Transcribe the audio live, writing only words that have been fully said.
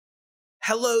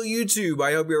Hello YouTube,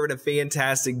 I hope you're having a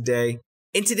fantastic day.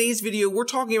 In today's video, we're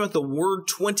talking about the Word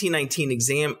 2019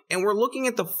 exam, and we're looking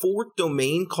at the fourth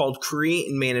domain called Create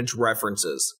and Manage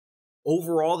References.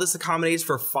 Overall, this accommodates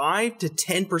for 5 to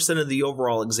 10% of the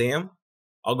overall exam.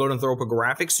 I'll go ahead and throw up a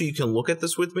graphic so you can look at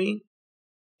this with me.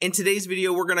 In today's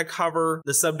video, we're going to cover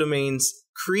the subdomains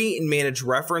Create and Manage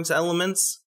Reference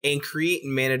Elements and Create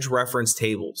and Manage Reference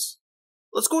Tables.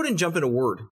 Let's go ahead and jump into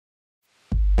Word.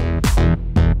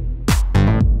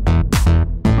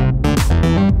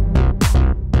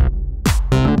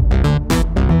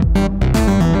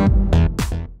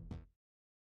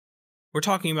 We're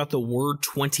talking about the Word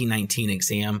 2019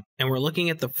 exam, and we're looking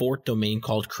at the fourth domain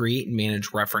called Create and Manage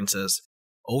References.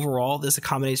 Overall, this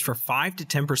accommodates for 5 to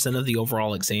 10% of the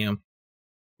overall exam.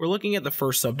 We're looking at the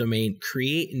first subdomain,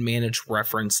 Create and Manage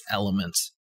Reference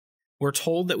Elements. We're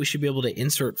told that we should be able to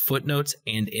insert footnotes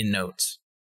and endnotes.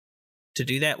 To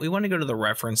do that, we want to go to the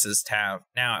References tab.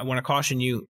 Now, I want to caution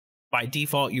you, by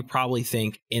default, you probably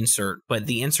think Insert, but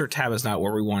the Insert tab is not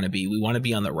where we want to be. We want to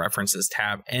be on the References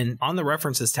tab, and on the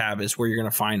References tab is where you're going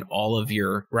to find all of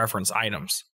your reference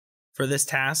items. For this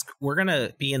task, we're going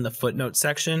to be in the Footnote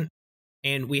section,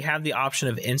 and we have the option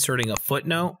of inserting a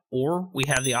footnote, or we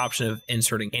have the option of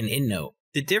inserting an endnote.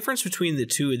 The difference between the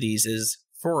two of these is,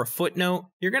 for a footnote,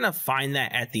 you're going to find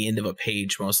that at the end of a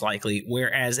page, most likely,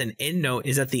 whereas an endnote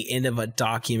is at the end of a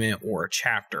document or a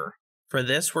chapter. For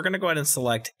this, we're going to go ahead and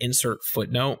select Insert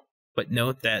Footnote, but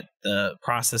note that the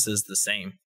process is the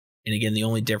same. And again, the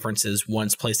only difference is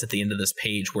one's placed at the end of this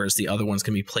page, whereas the other one's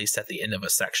going to be placed at the end of a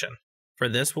section. For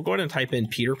this, we'll go ahead and type in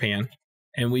Peter Pan,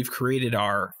 and we've created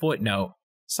our footnote.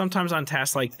 Sometimes on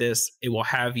tasks like this, it will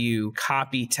have you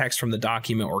copy text from the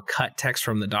document or cut text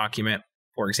from the document.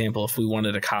 For example, if we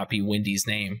wanted to copy Wendy's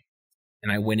name, and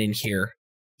I went in here,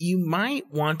 you might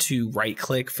want to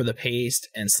right-click for the paste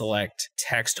and select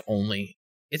text only.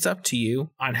 It's up to you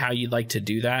on how you'd like to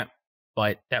do that,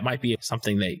 but that might be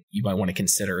something that you might want to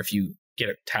consider if you get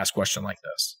a task question like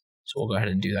this. So we'll go ahead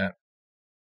and do that.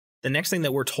 The next thing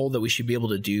that we're told that we should be able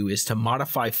to do is to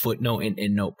modify footnote and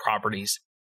endnote properties.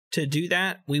 To do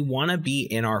that, we want to be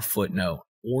in our footnote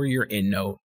or your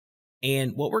endnote.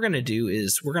 And what we're going to do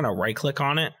is we're going to right-click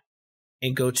on it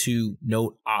and go to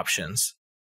Note Options.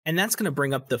 And that's going to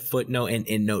bring up the footnote and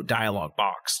endnote dialog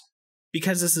box.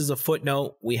 Because this is a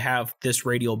footnote, we have this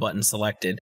radial button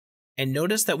selected. And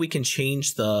notice that we can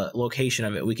change the location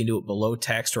of it. We can do it below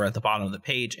text or at the bottom of the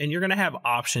page. And you're going to have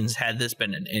options had this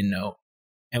been an endnote.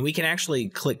 And we can actually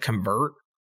click Convert.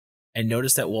 And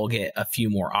notice that we'll get a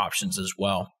few more options as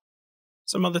well.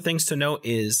 Some other things to note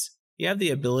is you have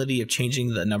the ability of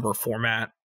changing the number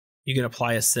format. You can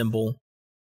apply a symbol.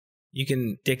 You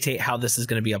can dictate how this is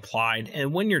going to be applied,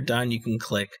 and when you're done, you can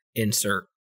click Insert.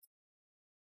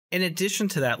 In addition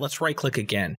to that, let's right-click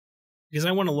again, because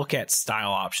I want to look at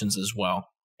style options as well.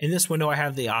 In this window, I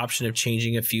have the option of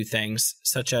changing a few things,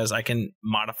 such as I can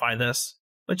modify this,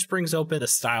 which brings open the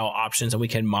style options, and we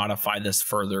can modify this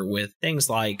further with things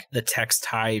like the text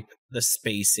type, the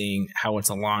spacing, how it's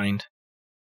aligned.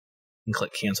 You can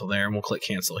click Cancel there, and we'll click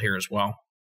Cancel here as well.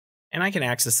 And I can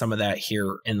access some of that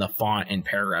here in the font and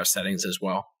paragraph settings as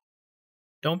well.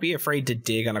 Don't be afraid to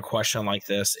dig on a question like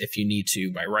this if you need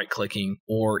to by right-clicking,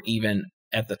 or even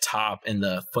at the top in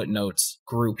the footnotes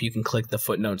group, you can click the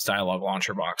footnotes dialog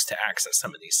launcher box to access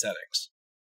some of these settings.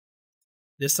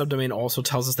 This subdomain also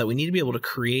tells us that we need to be able to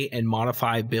create and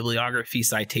modify bibliography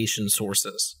citation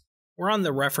sources. We're on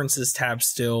the References tab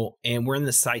still, and we're in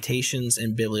the Citations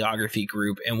and Bibliography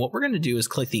group, and what we're going to do is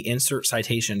click the Insert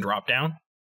Citation dropdown.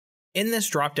 In this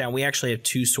dropdown, we actually have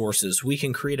two sources. We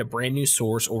can create a brand new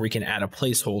source, or we can add a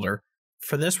placeholder.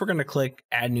 For this, we're going to click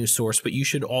Add New Source, but you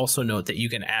should also note that you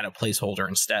can add a placeholder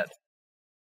instead.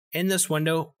 In this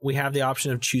window, we have the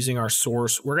option of choosing our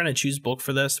source. We're going to choose book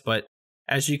for this, but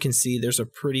as you can see, there's a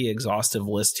pretty exhaustive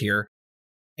list here.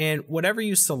 And whatever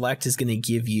you select is going to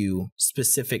give you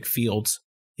specific fields.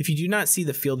 If you do not see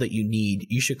the field that you need,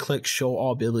 you should click Show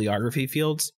All Bibliography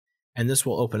Fields. And this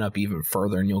will open up even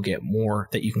further, and you'll get more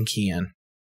that you can key in.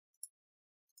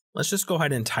 Let's just go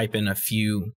ahead and type in a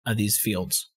few of these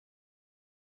fields.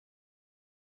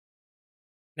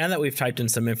 Now that we've typed in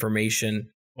some information,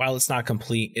 while it's not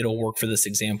complete, it'll work for this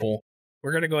example.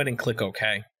 We're going to go ahead and click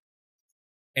OK.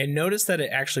 And notice that it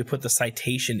actually put the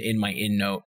citation in my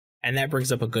endnote, and that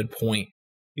brings up a good point.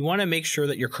 You want to make sure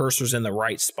that your cursor's in the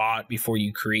right spot before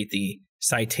you create the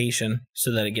citation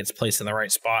so that it gets placed in the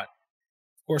right spot.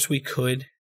 Of course, we could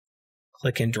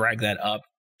click and drag that up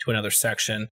to another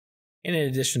section. And in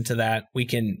addition to that, we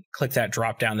can click that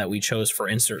drop down that we chose for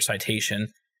Insert Citation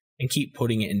and keep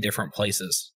putting it in different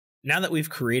places. Now that we've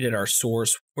created our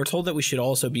source, we're told that we should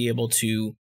also be able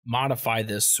to modify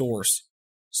this source.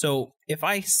 So if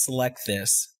I select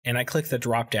this and I click the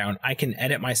drop down, I can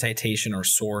edit my citation or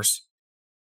source.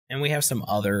 And we have some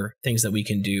other things that we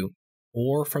can do.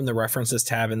 Or from the References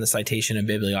tab in the Citation and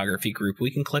Bibliography group,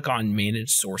 we can click on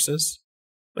Manage Sources,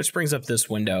 which brings up this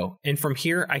window. And from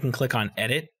here, I can click on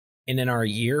Edit. And in our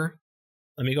year,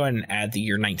 let me go ahead and add the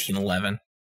year 1911.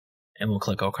 And we'll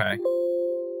click OK.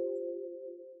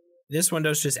 This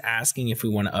window is just asking if we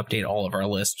want to update all of our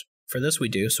list. For this, we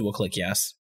do. So we'll click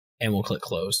Yes. And we'll click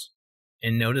Close.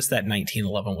 And notice that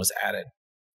 1911 was added.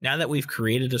 Now that we've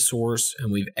created a source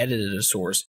and we've edited a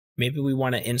source, maybe we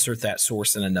want to insert that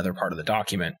source in another part of the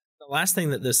document. The last thing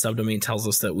that this subdomain tells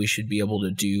us that we should be able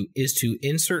to do is to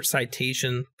insert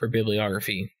citation for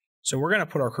bibliography. So we're going to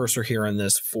put our cursor here in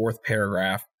this fourth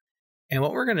paragraph. And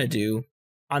what we're going to do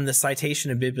on the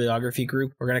citation and bibliography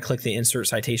group, we're going to click the Insert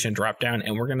Citation dropdown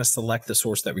and we're going to select the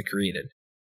source that we created.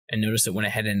 And notice it went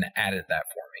ahead and added that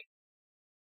for me.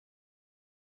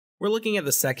 We're looking at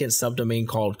the second subdomain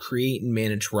called Create and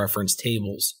Manage Reference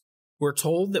Tables. We're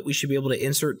told that we should be able to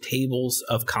insert tables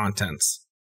of contents.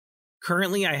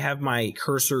 Currently, I have my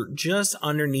cursor just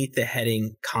underneath the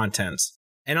heading Contents.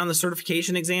 And on the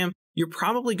certification exam, you're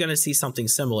probably going to see something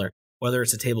similar, whether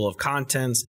it's a table of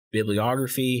contents,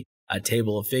 bibliography, a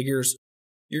table of figures.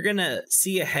 You're going to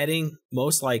see a heading,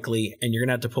 most likely, and you're going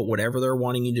to have to put whatever they're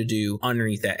wanting you to do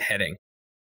underneath that heading.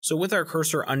 So with our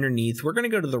cursor underneath, we're going to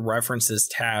go to the References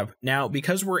tab. Now,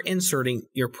 because we're inserting,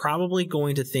 you're probably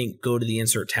going to think go to the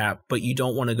Insert tab, but you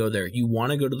don't want to go there. You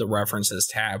want to go to the References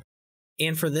tab.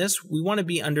 And for this, we want to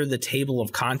be under the Table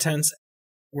of Contents.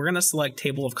 We're going to select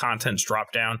Table of Contents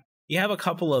dropdown. You have a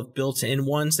couple of built-in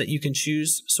ones that you can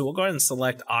choose, so we'll go ahead and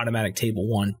select Automatic Table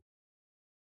 1.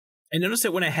 And notice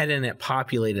it went ahead and it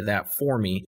populated that for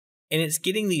me. And it's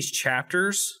getting these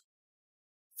chapters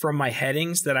from my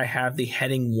headings that I have the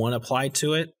heading 1 applied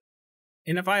to it.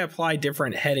 And if I apply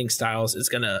different heading styles, it's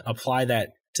going to apply that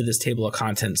to this table of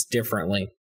contents differently.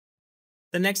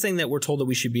 The next thing that we're told that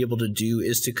we should be able to do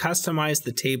is to customize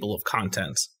the table of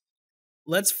contents.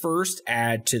 Let's first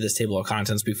add to this table of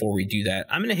contents before we do that.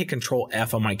 I'm going to hit Control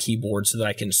F on my keyboard so that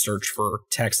I can search for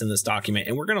text in this document.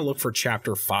 And we're going to look for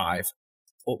Chapter 5.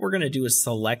 What we're going to do is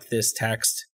select this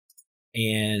text.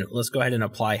 And let's go ahead and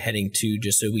apply heading 2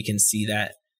 just so we can see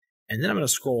that. And then I'm going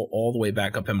to scroll all the way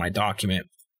back up in my document.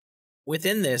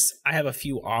 Within this, I have a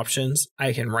few options.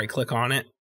 I can right click on it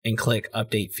and click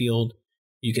Update Field.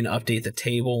 You can update the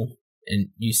table and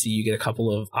you see you get a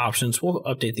couple of options. We'll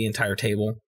update the entire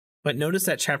table. But notice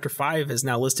that Chapter 5 is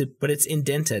now listed, but it's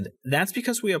indented. That's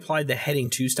because we applied the heading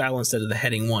 2 style instead of the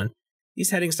heading 1.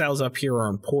 These heading styles up here are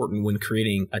important when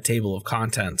creating a table of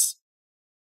contents.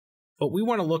 But we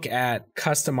want to look at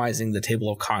customizing the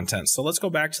table of contents. So let's go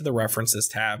back to the References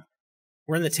tab.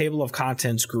 We're in the Table of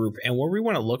Contents group, and where we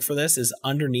want to look for this is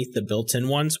underneath the built-in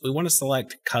ones. We want to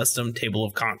select Custom Table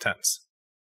of Contents.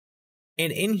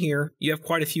 And in here, you have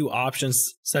quite a few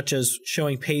options, such as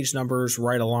showing page numbers,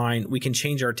 right align. We can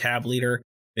change our tab leader.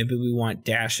 Maybe we want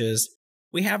dashes.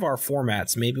 We have our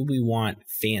formats. Maybe we want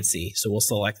fancy, so we'll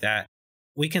select that.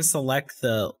 We can select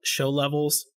the show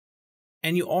levels.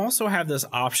 And you also have this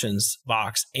options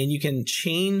box, and you can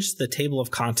change the Table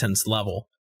of Contents level.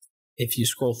 If you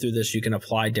scroll through this, you can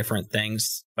apply different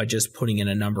things by just putting in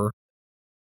a number.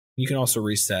 You can also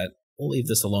reset. We'll leave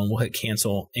this alone. We'll hit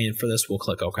cancel. And for this, we'll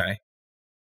click OK.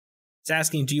 It's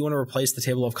asking, do you want to replace the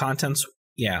table of contents?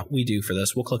 Yeah, we do for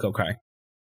this. We'll click OK.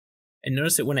 And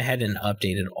notice it went ahead and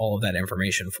updated all of that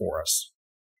information for us.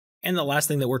 And the last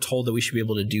thing that we're told that we should be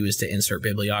able to do is to insert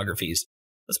bibliographies.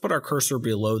 Let's put our cursor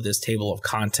below this table of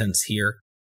contents here.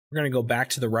 We're going to go back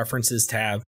to the References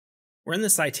tab. We're in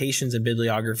the Citations and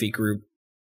Bibliography group.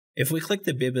 If we click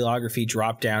the Bibliography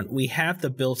dropdown, we have the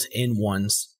built-in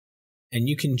ones. And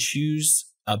you can choose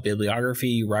a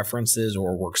bibliography, references,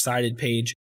 or works cited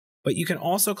page. But you can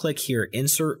also click here,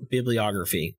 Insert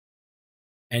Bibliography.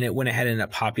 And it went ahead and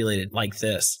it populated like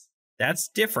this. That's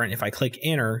different if I click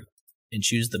Enter and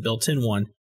choose the built-in one.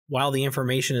 While the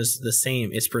information is the same,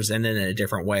 it's presented in a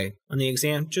different way. On the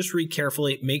exam, just read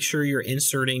carefully. Make sure you're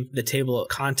inserting the table of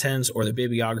contents or the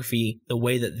bibliography the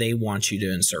way that they want you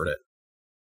to insert it.